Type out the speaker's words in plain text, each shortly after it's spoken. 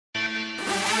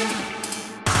Hey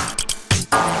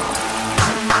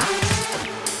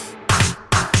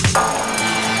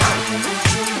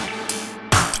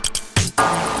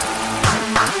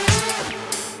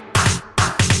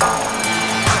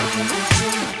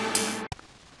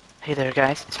there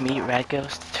guys, it's me,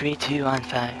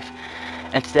 RadGhost3215,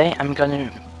 and today I'm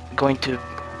going to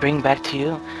bring back to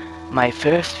you my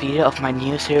first video of my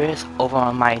new series over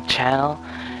on my channel,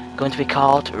 going to be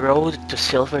called Road to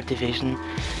Silver Division.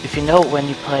 If you know, when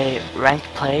you play ranked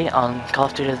play on Call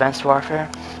of Duty Advanced Warfare,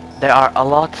 there are a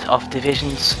lot of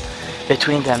divisions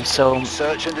between them, so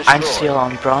I'm still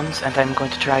on bronze and I'm going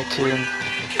to try to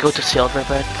go to silver,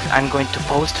 but I'm going to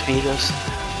post videos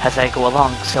as I go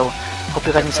along, so hope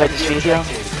you guys enjoyed this video,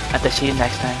 and I'll see you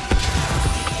next time.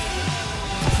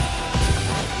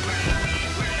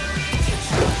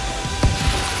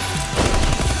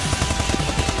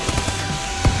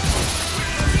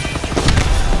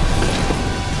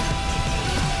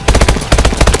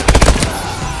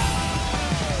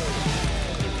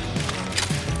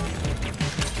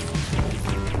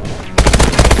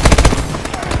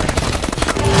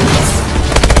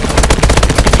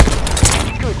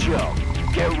 Good job.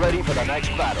 Get ready for the next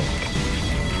battle.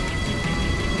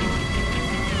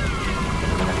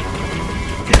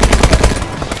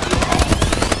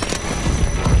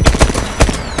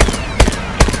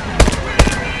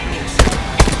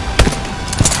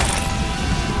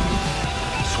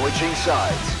 Switching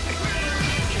sides.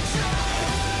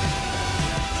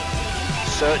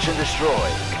 Search and destroy.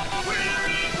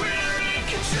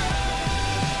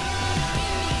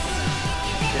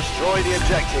 Destroy the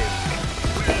objective.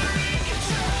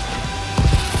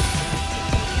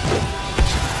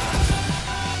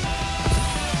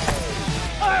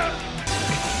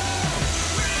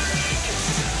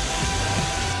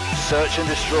 Search and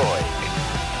destroy.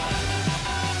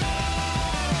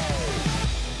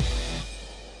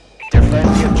 Defend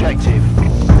the objective.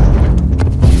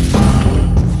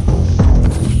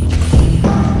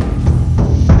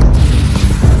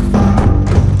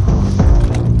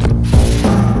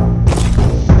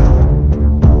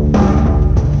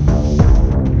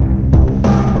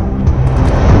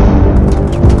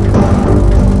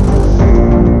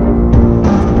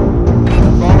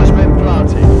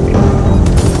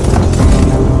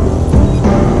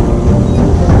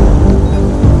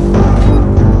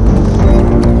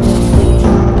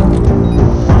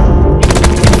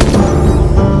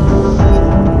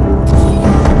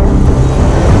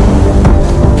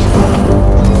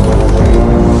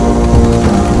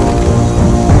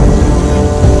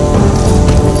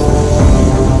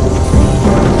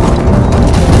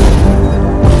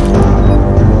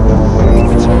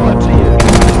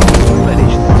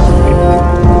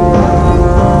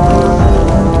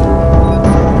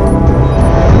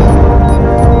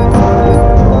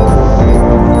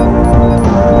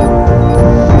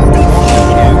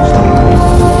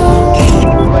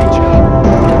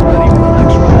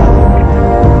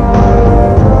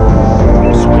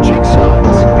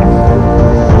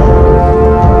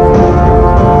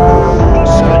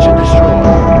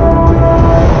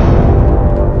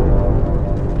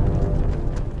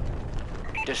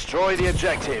 Destroy the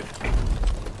objective.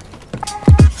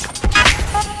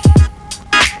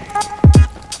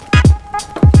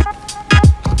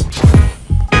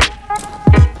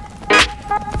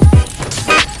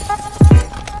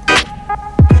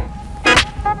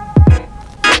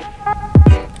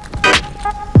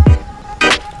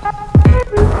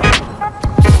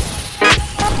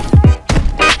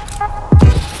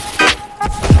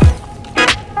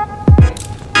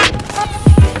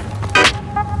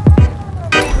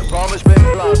 Has been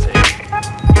planted.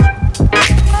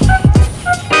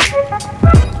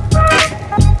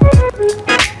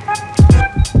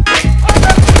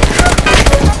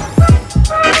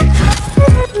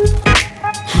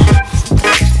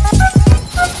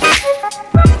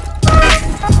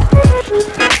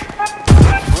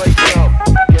 Great job.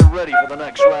 Get ready for the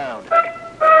next round.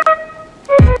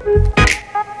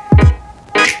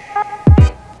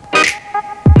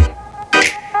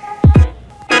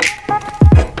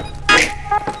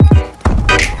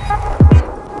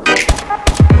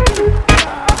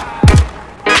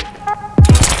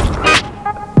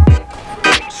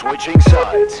 Switching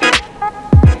sides.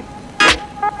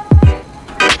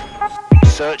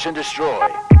 Search and destroy.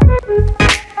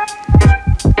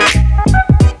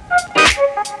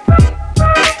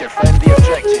 Defend the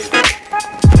objective.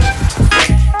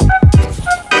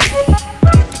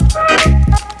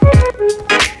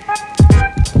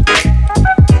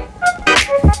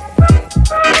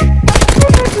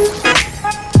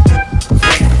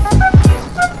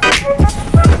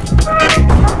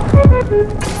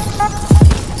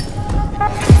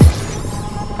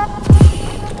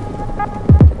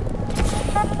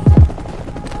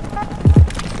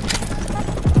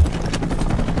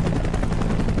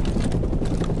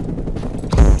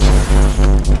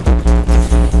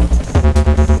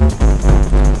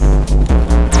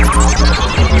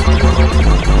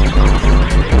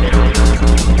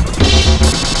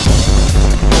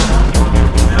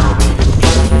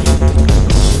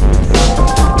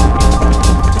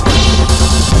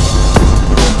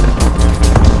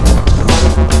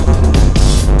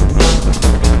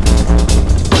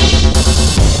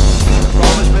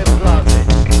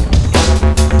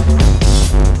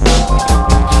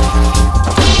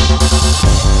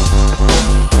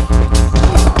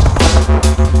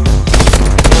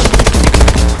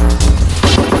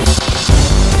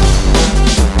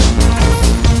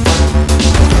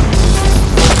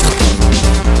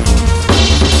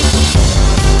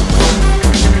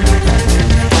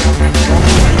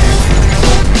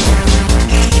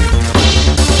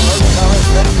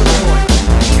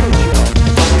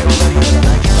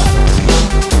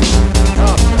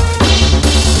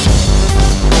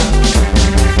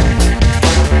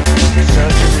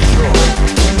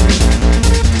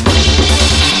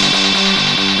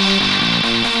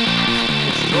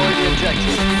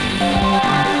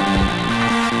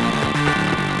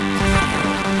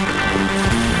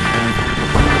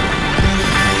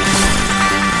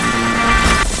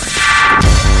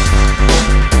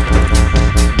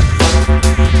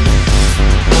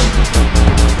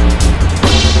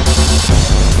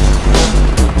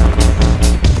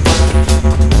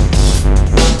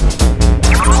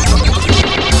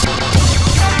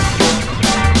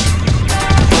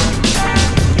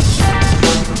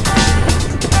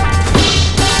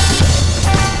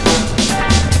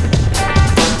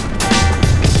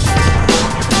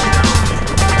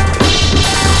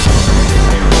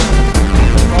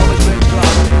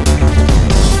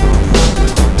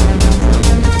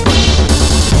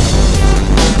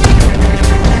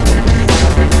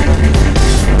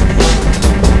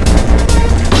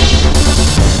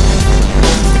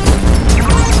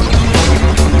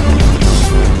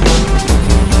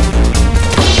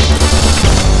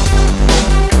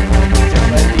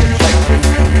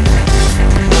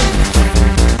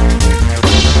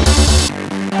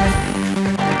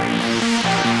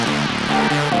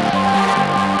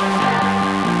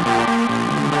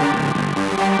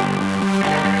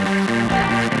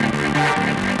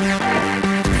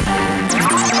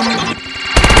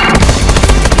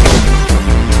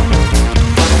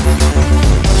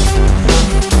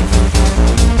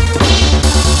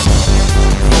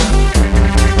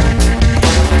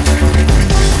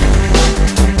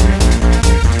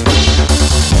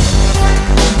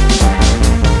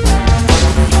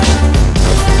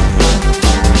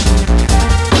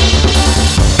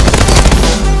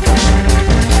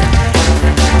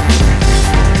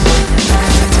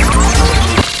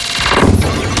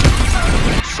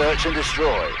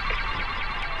 destroy.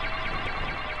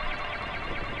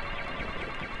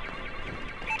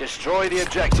 Destroy the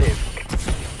objective.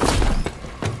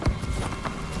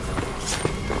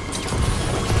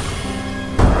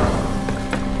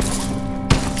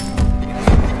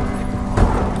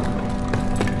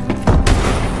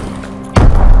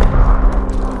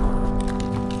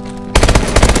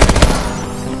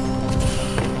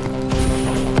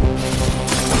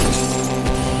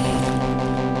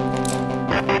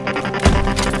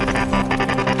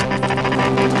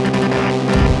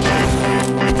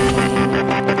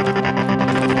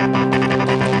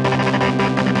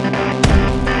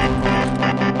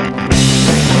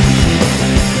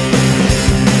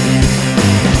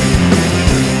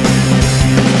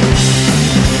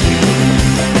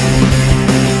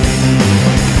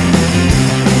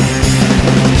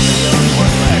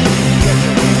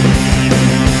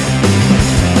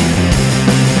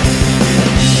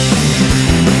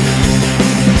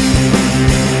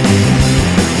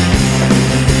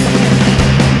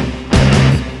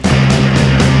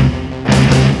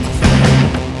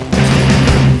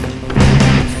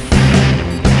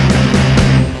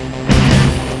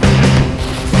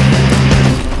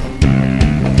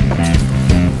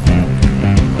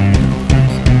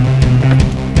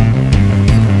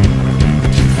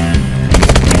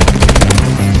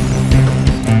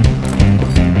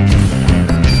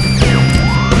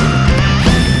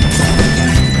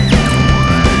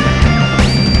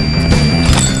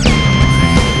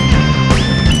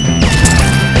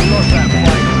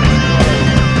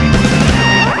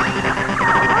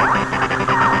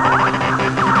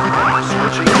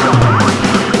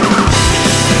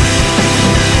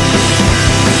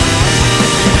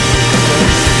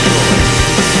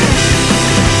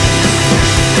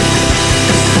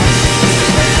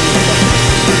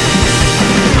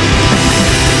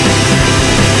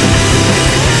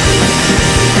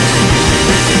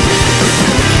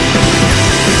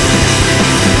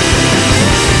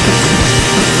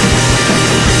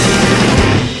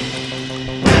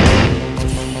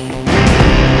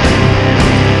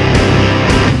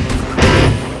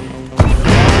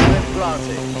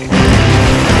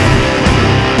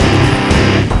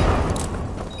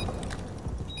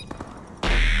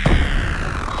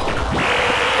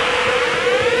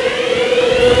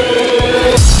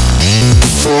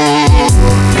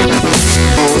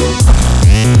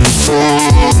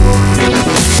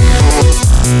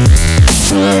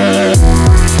 Yeah.